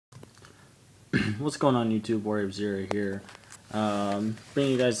What's going on YouTube? Warrior0 here.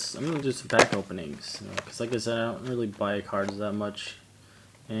 Bringing you guys, I'm gonna do some pack openings, because like I said, I don't really buy cards that much,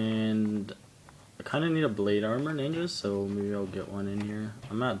 and I kind of need a blade armor ninja, so maybe I'll get one in here.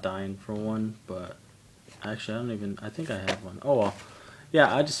 I'm not dying for one, but actually I think I have one. Oh well,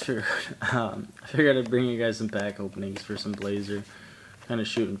 yeah, I just figured, I figured I'd bring you guys some pack openings for some Blazer, kind of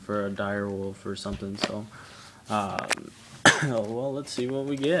shooting for a dire wolf or something, so, well, let's see what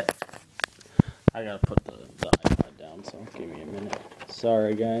we get. I gotta put the iPod down, so give me a minute.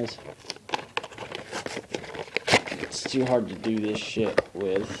 Sorry, guys. It's too hard to do this shit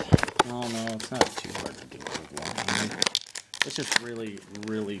with. Oh no, it's not too hard to do with one hand. It's just really,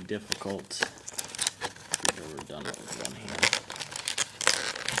 really difficult if you've ever done it with one hand.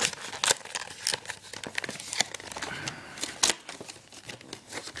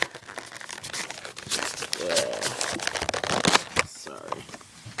 Sorry.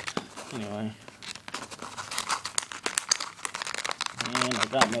 Anyway. And I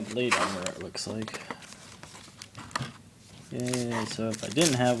got my blade armor, it looks like. Yeah, so if I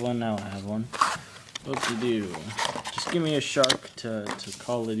didn't have one, now I have one. What to do? Just give me a shark to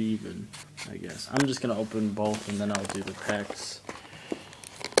call it even, I guess. I'm just gonna open both and then I'll do the packs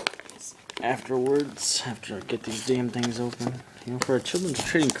afterwards, after I get these damn things open. You know, for a children's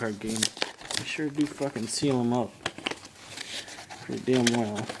trading card game, I sure do fucking seal them up pretty damn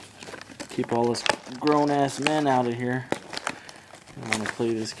well. Keep all this grown-ass men out of here. I want to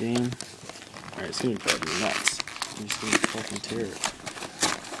play this game. Alright, it's gonna drive me nuts. I'm just gonna fucking tear it.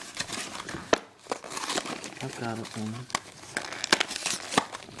 I've got it one.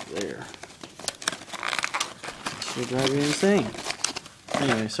 There. It's gonna drive me insane.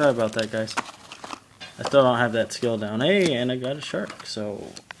 Anyway, sorry about that, guys. I still don't have that skill down. Hey, and I got a shark, so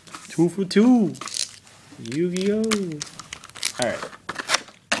 2 for 2. Yu-Gi-Oh! Alright.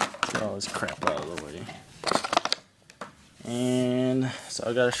 Get all this crap out of the way. And so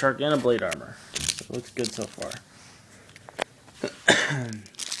I got a shark and a blade armor. So it looks good so far.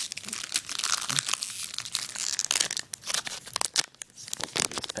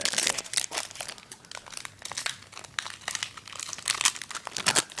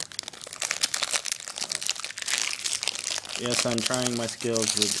 Yes, I'm trying my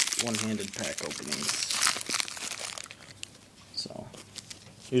skills with one-handed pack openings. So,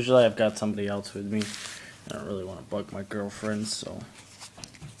 usually I've got somebody else with me. I don't really want to bug my girlfriend, so.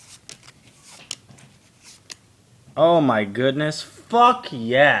 Oh my goodness. Fuck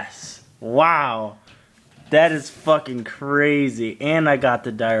yes. Wow. That is fucking crazy. And I got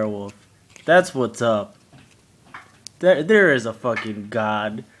the dire wolf. That's what's up. There is a fucking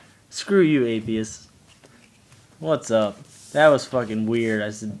god. Screw you, atheists. What's up? That was fucking weird.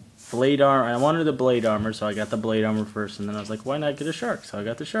 I said blade armor. I wanted the blade armor, so I got the blade armor first, and then I was like, why not get a shark? So I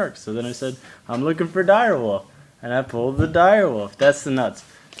got the shark. So then I said, I'm looking for dire wolf, and I pulled the dire wolf. That's the nuts.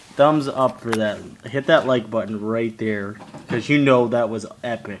 Thumbs up for that. Hit that like button right there, because you know that was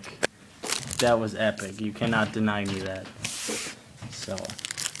epic. That was epic. You cannot deny me that. So,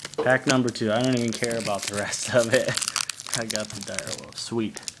 pack number 2. I don't even care about the rest of it. I got the dire wolf.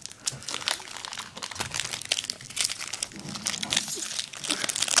 Sweet.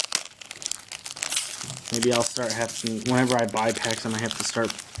 Maybe I'll start having, whenever I buy packs, I might have to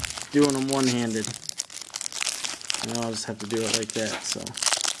start doing them one-handed. And I'll just have to do it like that, so.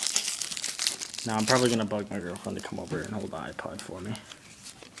 Now I'm probably going to bug my girlfriend to come over and hold the iPod for me.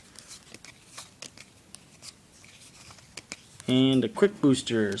 And a quick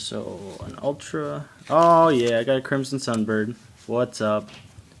booster, so an ultra. Oh yeah, I got a Crimson Sunbird. What's up?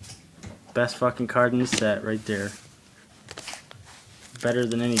 Best fucking card in the set right there. Better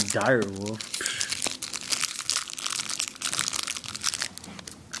than any dire wolf.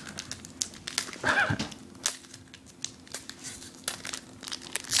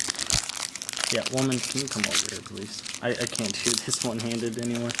 Yeah, woman, can you come over here, please? I can't do this one-handed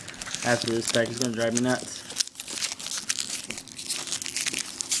anymore. After this pack is gonna drive me nuts.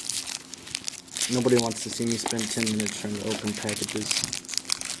 Nobody wants to see me spend 10 minutes trying to open packages.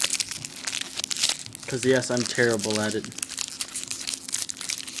 Because yes, I'm terrible at it.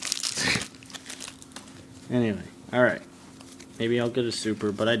 Anyway, alright. Maybe I'll get a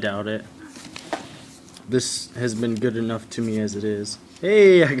super, but I doubt it. This has been good enough to me as it is.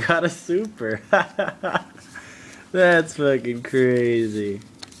 Hey, I got a super. That's fucking crazy.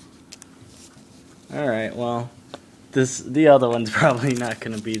 Alright, well, the other one's probably not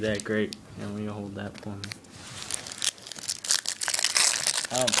going to be that great. And will you hold that for me?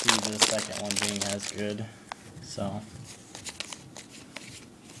 I don't see the second one being as good. So,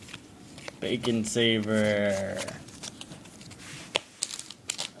 Bacon Saver.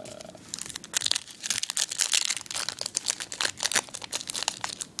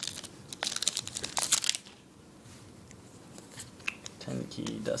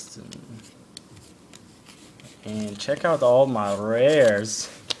 Mikey, Dustin. And check out all my rares.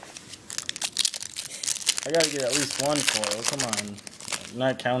 I gotta get at least one foil, come on.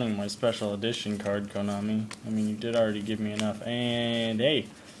 Not counting my special edition card, Konami. I mean, you did already give me enough. And hey,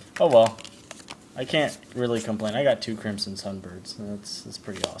 oh well. I can't really complain. I got 2 Crimson Sunbirds. That's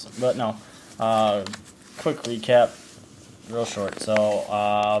pretty awesome. But no, quick recap, real short. So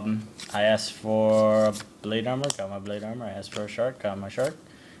I asked for blade armor, got my blade armor. I asked for a shark, got my shark.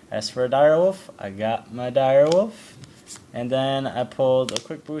 Asked for a direwolf, I got my direwolf. And then I pulled a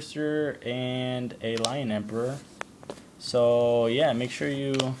quick booster and a lion emperor. So yeah, make sure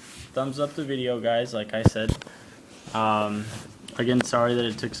you thumbs up the video, guys. Like I said. Again, sorry that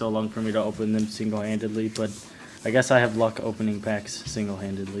it took so long for me to open them single-handedly, but I guess I have luck opening packs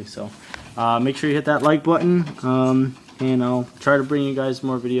single-handedly. So make sure you hit that like button, and I'll try to bring you guys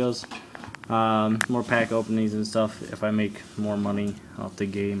more videos, more pack openings and stuff if I make more money off the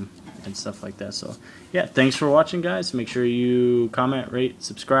game and stuff like that. So yeah, thanks for watching, guys. Make sure you comment, rate,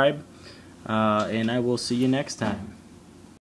 subscribe, and I will see you next time.